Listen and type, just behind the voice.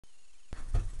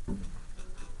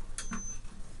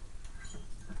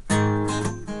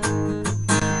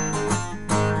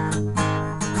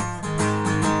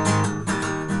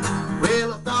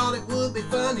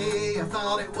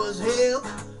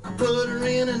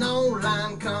an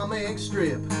online comic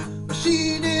strip. But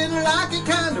she didn't like it,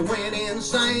 kinda went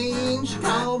insane. She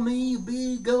called me a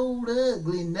big old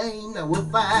ugly name. Now we're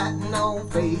fighting on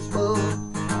Facebook.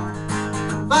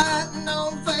 Fighting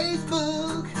on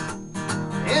Facebook.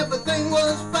 Everything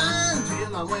was fine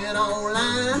till I went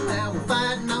online. Now we're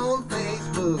fighting on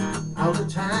Facebook all the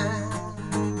time.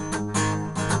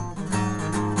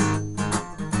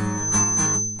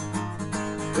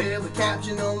 Well, the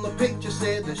caption on the picture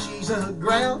said that she's a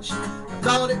grouch. I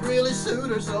thought it really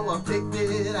suited her, so I picked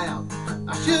it out.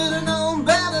 I should have known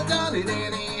better, done it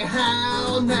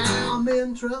anyhow. Now I'm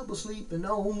in trouble sleeping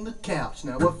on the couch.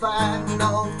 Now we're fighting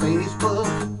on Facebook.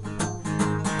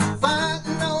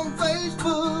 Fighting on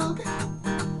Facebook.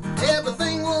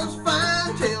 Everything was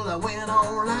fine till I went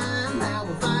online. Now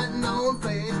we're fighting on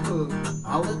Facebook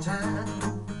all the time.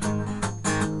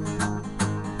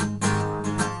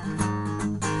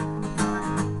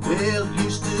 Well, it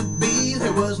used to be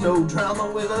there was no drama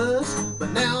with us,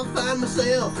 but now I find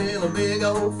myself in a big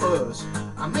old fuss.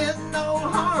 I meant no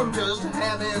harm, just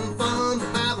having fun,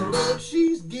 but by the look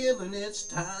she's giving, it's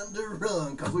time to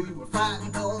run, 'cause we were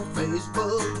fighting on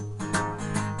Facebook.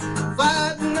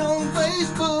 Fighting on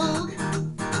Facebook.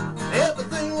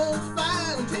 Everything was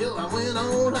fine until I went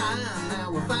online.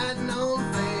 Now we're fighting on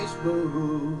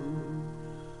Facebook.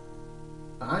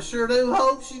 I sure do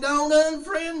hope she don't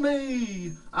unfriend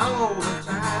me all the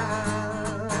time.